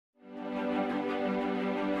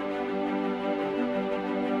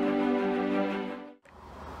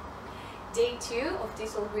2 of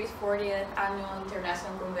TESOL-Greece 40th Annual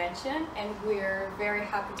International Convention, and we're very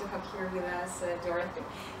happy to have here with us Dorothy.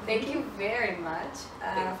 Thank you very much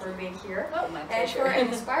for being here. Oh, my pleasure. And for an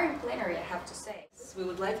inspiring plenary, I have to say. We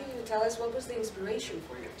would like you to tell us what was the inspiration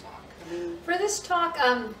for your talk. For this talk,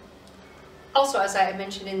 also as I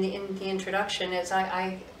mentioned in the introduction, is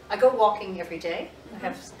I go walking every day. I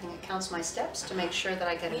have something that counts my steps to make sure that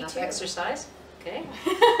I get enough exercise. Okay.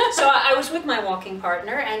 So I was with my walking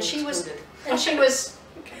partner, and she was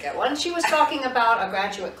talking about a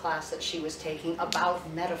graduate class that she was taking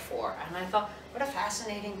about metaphor, and I thought, what a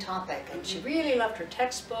fascinating topic. And she really loved her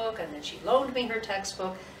textbook, and then she loaned me her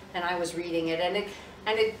textbook, and I was reading it, and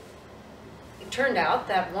it turned out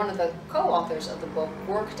that one of the co-authors of the book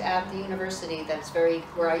worked at the university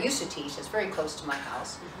where I used to teach. It's very close to my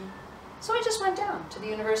house. So I just went down to the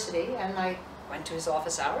university, and I went to his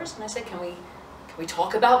office hours, and I said, can we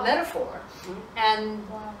talk about metaphor? And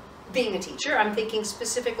being a teacher, I'm thinking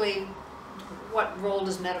specifically, what role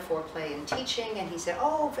does metaphor play in teaching? And he said,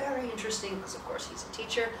 oh, very interesting, because of course he's a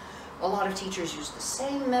teacher. A lot of teachers use the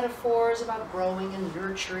same metaphors about growing and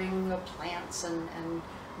nurturing plants and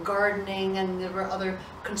gardening, and there were other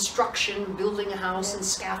construction, building a house and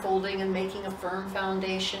scaffolding and making a firm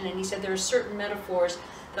foundation. And he said there are certain metaphors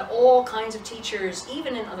that all kinds of teachers,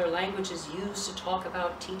 even in other languages, use to talk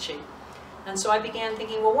about teaching. And so I began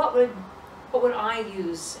thinking, well, what would I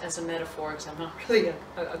use as a metaphor? Because I'm not really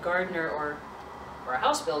a gardener or a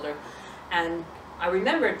house builder. And I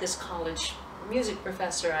remembered this college music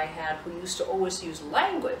professor I had who used to always use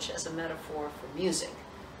language as a metaphor for music.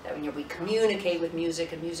 That we communicate with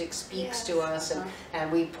music, and music speaks to us,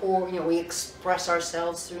 and we we express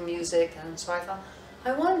ourselves through music. And so I thought,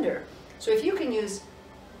 I wonder, so if you can use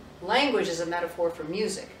language as a metaphor for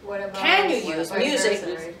music, can you use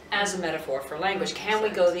music as a metaphor for language? Can we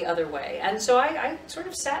go the other way? And so I sort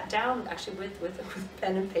of sat down, actually with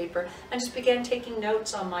pen and paper, and just began taking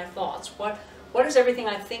notes on my thoughts. What is everything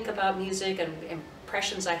I think about music, and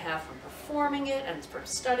impressions I have from performing it and from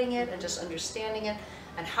studying it and just understanding it,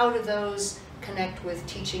 and how do those connect with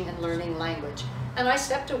teaching and learning language? And I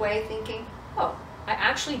stepped away thinking, oh, I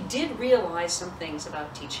actually did realize some things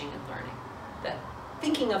about teaching and learning, that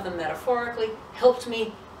thinking of them metaphorically helped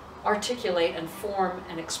me articulate and form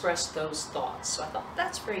and express those thoughts. So I thought,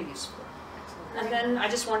 that's very useful. And then I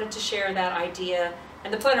just wanted to share that idea.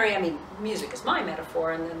 And the plenary, I mean, music is my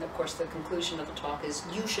metaphor, and then of course the conclusion of the talk is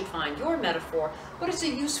you should find your metaphor, but it's a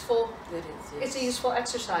useful, it's a useful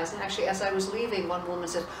exercise. And actually, as I was leaving, one woman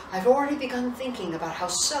said, I've already begun thinking about how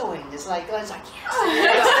sewing is like, I was like,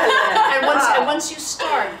 yes. And once you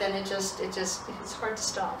start, then it's hard to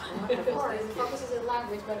stop. Of course, the focus is in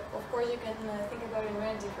language, but of course you can think about it in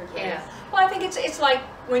many different ways. Yeah. Well, I think it's like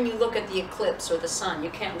when you look at the eclipse or the sun, you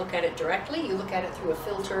can't look at it directly, you look at it through a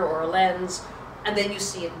filter or a lens, and then you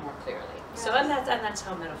see it more clearly. Yes. So and that's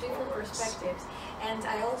how metaphor different works. Perspectives. And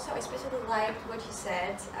I especially liked what you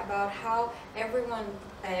said about how every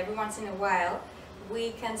once in a while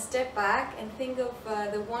we can step back and think of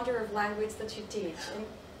the wonder of language that you teach. And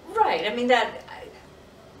right. I mean that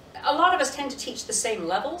a lot of us tend to teach the same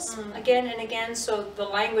levels again and again, so the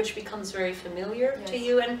language becomes very familiar to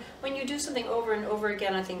you. And when you do something over and over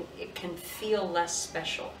again, I think it can feel less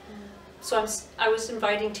special. So I was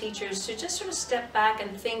inviting teachers to just sort of step back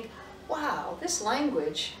and think, wow, this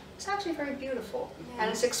language is actually very beautiful.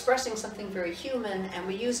 And it's expressing something very human, and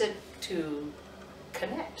we use it to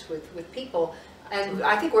connect with people. And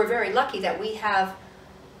I think we're very lucky that we have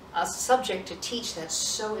a subject to teach that's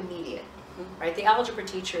so immediate. Right? The algebra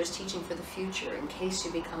teacher is teaching for the future in case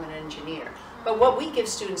you become an engineer. But what we give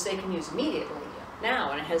students, they can use immediately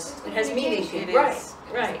now, and it has meaning.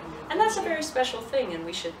 Right. And that's a very special thing, and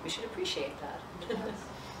we should appreciate that.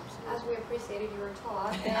 As we appreciated your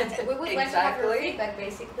talk, and we would like to have your feedback,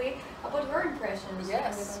 basically, about your impressions of the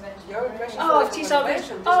convention. Your impressions of the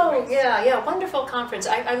convention. Oh, yeah, wonderful conference.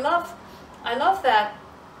 I love that.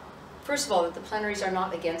 First of all, that the plenaries are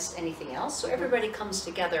not against anything else, so everybody comes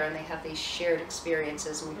together and they have these shared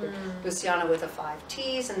experiences. And we heard Luciana with the 5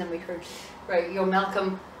 T's, and then we heard,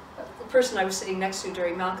 Malcolm, the person I was sitting next to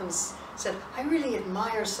during Malcolm's, said, I really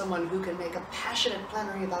admire someone who can make a passionate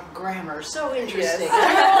plenary about grammar. So interesting.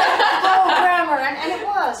 Grammar, and it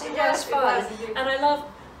was fun. And I love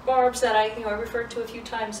Barb's that I referred to a few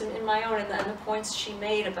times in my own, and the points she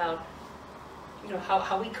made about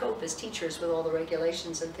how we cope as teachers with all the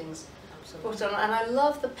regulations and things. Absolutely. And I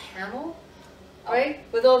love the panel, right?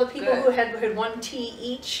 With all the people who had 1 T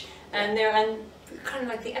each, and kind of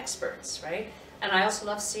like the experts, right? And I also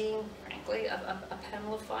love seeing, frankly, a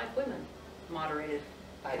panel of 5 women moderated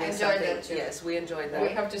by It that. is Enjoyed something- that too. Yes, we enjoyed that. We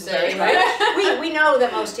have to very say, much. right? We know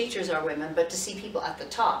that most teachers are women, but to see people at the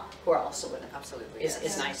top who are also women Absolutely, is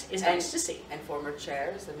yes. nice. Is And- nice to see. And former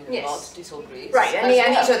chairs, I mean, Yes. about TESOL Greece. Right, and, as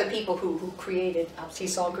and these well. are the people who created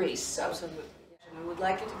TESOL Greece. So. Absolutely. We would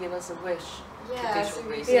like you to give us a wish Yeah, to TESOL so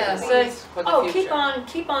Greece. Yeah, please. for the Oh, future.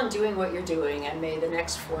 keep on doing what you're doing, and may the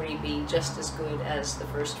next 40 be just as good as the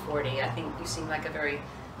first 40. I think you seem like a very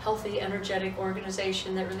healthy, energetic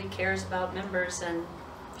organization that really cares about members, and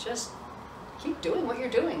just keep doing what you're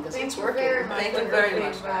doing because Thank it's you working. very much Thank for you your very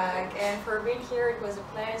much. feedback and for being here. It was a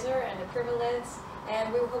pleasure and a privilege,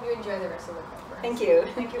 and we hope you enjoy the rest of the conference. Thank you.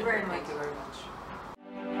 Thank you very much. Thank you very much.